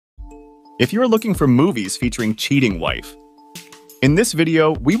If you're looking for movies featuring cheating wife, in this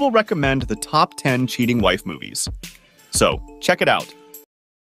video, we will recommend the top 10 cheating wife movies. So, check it out.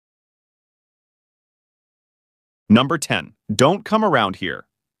 Number 10. Don't Come Around Here,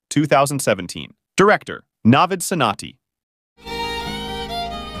 2017. Director, Navid Sanati. You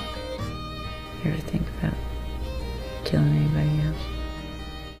ever think about killing anybody else?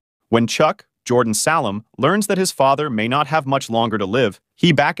 When Chuck, Jordan Salem, learns that his father may not have much longer to live,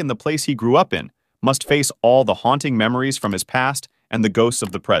 he, back in the place he grew up in, must face all the haunting memories from his past and the ghosts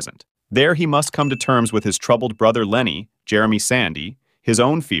of the present. There he must come to terms with his troubled brother Lenny, Jeremy Sandy, his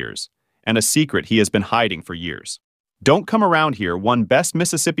own fears, and a secret he has been hiding for years. Don't Come Around Here won Best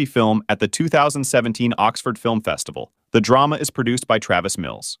Mississippi Film at the 2017 Oxford Film Festival. The drama is produced by Travis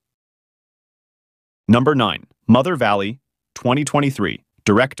Mills. Number 9. Mother Valley, 2023.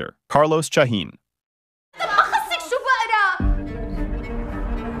 Director, Carlos Chahin.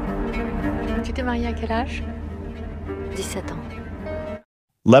 Tu t'es mariée à quel âge? 17 ans.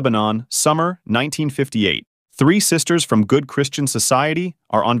 Lebanon, summer 1958. Three sisters from good Christian society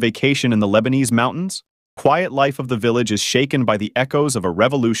are on vacation in the Lebanese mountains. Quiet life of the village is shaken by the echoes of a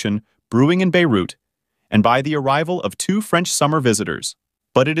revolution brewing in Beirut and by the arrival of two French summer visitors.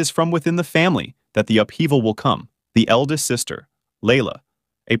 But it is from within the family that the upheaval will come. The eldest sister, Layla,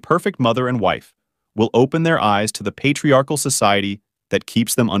 a perfect mother and wife, will open their eyes to the patriarchal society that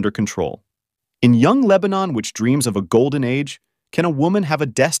keeps them under control. In young Lebanon, which dreams of a golden age, can a woman have a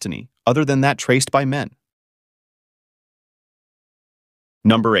destiny other than that traced by men?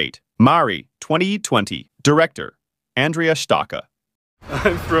 Number 8. Mare, 2020. Director, Andrea Staka.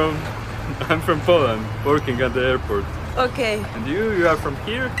 I'm from Poland, working at the airport. Okay. And you are from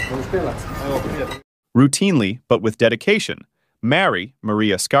here? Routinely, but with dedication, Mare,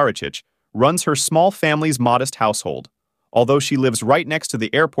 Maria Skaricic, runs her small family's modest household. Although she lives right next to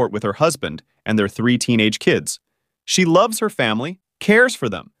the airport with her husband and their 3 teenage kids. She loves her family, cares for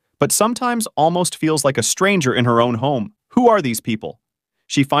them, but sometimes almost feels like a stranger in her own home. Who are these people?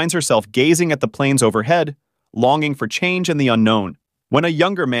 She finds herself gazing at the planes overhead, longing for change and the unknown. When a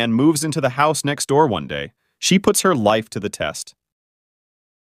younger man moves into the house next door one day, she puts her life to the test.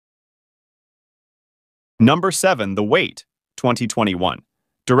 Number 7. The Wait, 2021.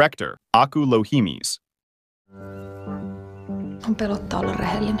 Director, Aku Lohimis. On pelottaa olla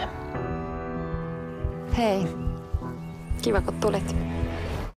rehellinen. Hei, kiva kun tulit.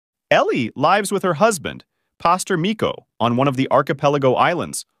 Ellie lives with her husband, Pastor Mikko, on one of the archipelago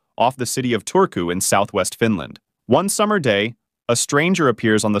islands off the city of Turku in southwest Finland. One summer day, a stranger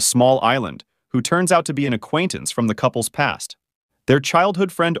appears on the small island who turns out to be an acquaintance from the couple's past. Their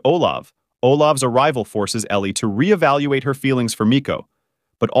childhood friend Olav's arrival forces Ellie to reevaluate her feelings for Mikko,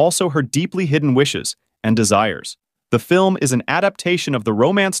 but also her deeply hidden wishes and desires. The film is an adaptation of the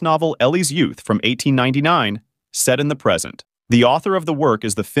romance novel Ellie's Youth from 1899, set in the present. The author of the work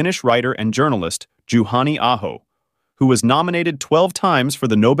is the Finnish writer and journalist Juhani Aho, who was nominated 12 times for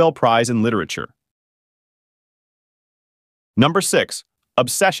the Nobel Prize in Literature. Number 6.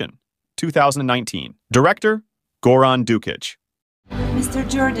 Obsession, 2019. Director, Goran Dukic. Mr.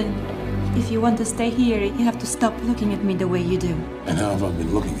 Jordan, if you want to stay here, you have to stop looking at me the way you do. And how have I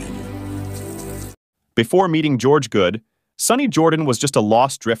been looking at you? Before meeting George Good, Sonny Jordan was just a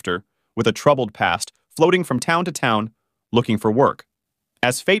lost drifter with a troubled past, floating from town to town, looking for work.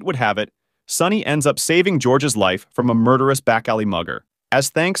 As fate would have it, Sonny ends up saving George's life from a murderous back alley mugger. As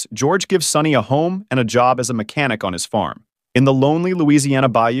thanks, George gives Sonny a home and a job as a mechanic on his farm. In the lonely Louisiana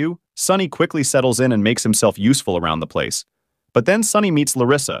bayou, Sonny quickly settles in and makes himself useful around the place. But then Sonny meets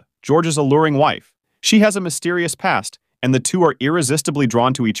Larissa, George's alluring wife. She has a mysterious past, and the two are irresistibly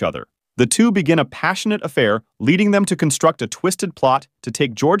drawn to each other. The two begin a passionate affair, leading them to construct a twisted plot to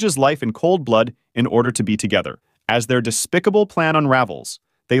take George's life in cold blood in order to be together. As their despicable plan unravels,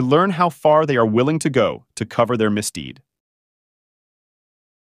 they learn how far they are willing to go to cover their misdeed.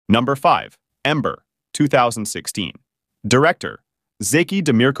 Number 5. Ember, 2016. Director, Zeki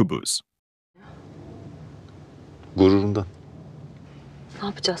Demirkubuz. Gururundan. Ne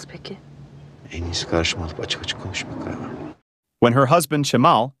yapacağız peki? En iyisi karşıma alıp açık açık konuşmak galiba. When her husband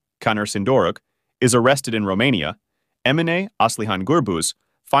Cemal, Kaner Sindoruk, is arrested in Romania, Emine Aslihan Gurbuz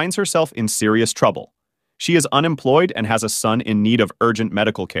finds herself in serious trouble. She is unemployed and has a son in need of urgent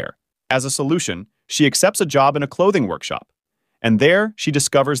medical care. As a solution, she accepts a job in a clothing workshop. And there, she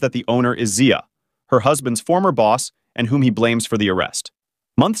discovers that the owner is Zia, her husband's former boss and whom he blames for the arrest.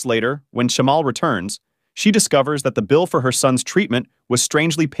 Months later, when Cemal returns, she discovers that the bill for her son's treatment was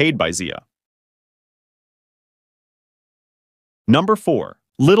strangely paid by Zia. Number 4.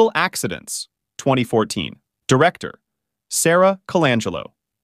 Little Accidents, 2014. Director, Sarah Colangelo.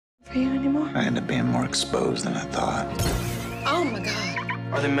 For you anymore? I end up being more exposed than I thought. Oh my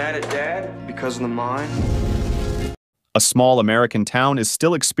god. Are they mad at Dad because of the mine? A small American town is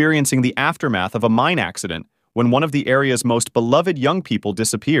still experiencing the aftermath of a mine accident when one of the area's most beloved young people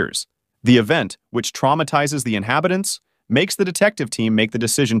disappears. The event, which traumatizes the inhabitants, makes the detective team make the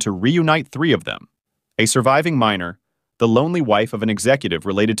decision to reunite three of them: a surviving miner, the lonely wife of an executive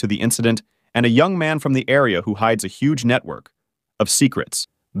related to the incident, and a young man from the area who hides a huge network of secrets.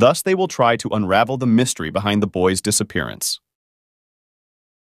 Thus, they will try to unravel the mystery behind the boy's disappearance.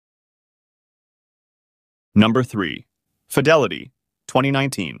 Number 3. Fidelity,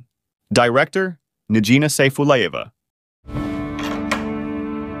 2019. Director, Nijina Seyfulayeva.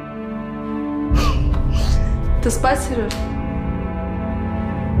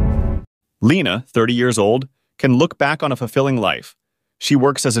 Lena, 30 years old, can look back on a fulfilling life. She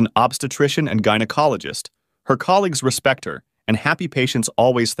works as an obstetrician and gynecologist. Her colleagues respect her, and happy patients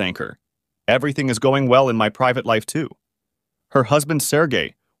always thank her. Everything is going well in my private life, too. Her husband,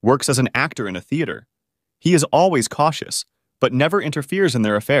 Sergei, works as an actor in a theater. He is always cautious, but never interferes in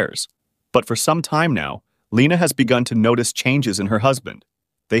their affairs. But for some time now, Lena has begun to notice changes in her husband.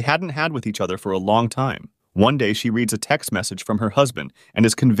 They hadn't had with each other for a long time. One day she reads a text message from her husband and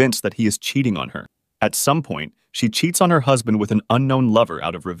is convinced that he is cheating on her. At some point, she cheats on her husband with an unknown lover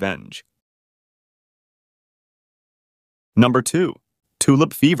out of revenge. Number 2.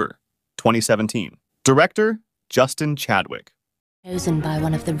 Tulip Fever, 2017. Director, Justin Chadwick. Chosen by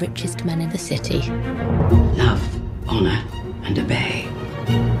one of the richest men in the city. Love, honor, and obey.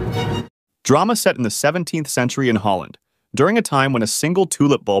 Drama set in the 17th century in Holland, during a time when a single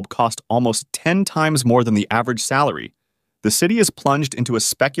tulip bulb cost almost 10 times more than the average salary. The city is plunged into a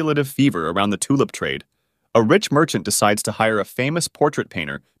speculative fever around the tulip trade. A rich merchant decides to hire a famous portrait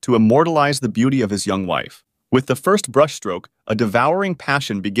painter to immortalize the beauty of his young wife. With the first brushstroke, a devouring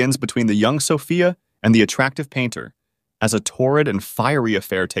passion begins between the young Sophia and the attractive painter. As a torrid and fiery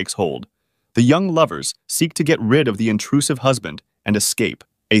affair takes hold, the young lovers seek to get rid of the intrusive husband and escape,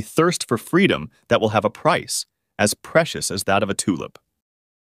 a thirst for freedom that will have a price as precious as that of a tulip.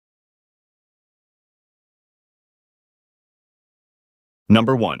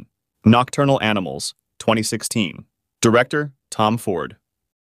 Number 1. Nocturnal Animals, 2016. Director, Tom Ford.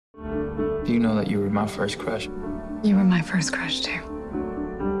 Do you know that you were my first crush? You were my first crush, too.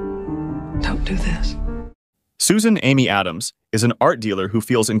 Don't do this. Susan Amy Adams is an art dealer who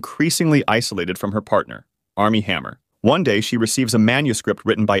feels increasingly isolated from her partner, Armie Hammer. One day, she receives a manuscript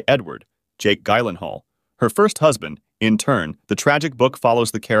written by Edward, Jake Gyllenhaal, her first husband. In turn, the tragic book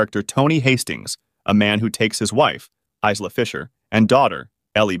follows the character Tony Hastings, a man who takes his wife, Isla Fisher, and daughter,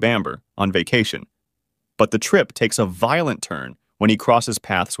 Ellie Bamber, on vacation. But the trip takes a violent turn when he crosses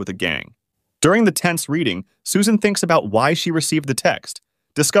paths with a gang. During the tense reading, Susan thinks about why she received the text,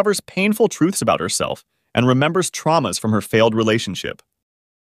 discovers painful truths about herself, and remembers traumas from her failed relationship.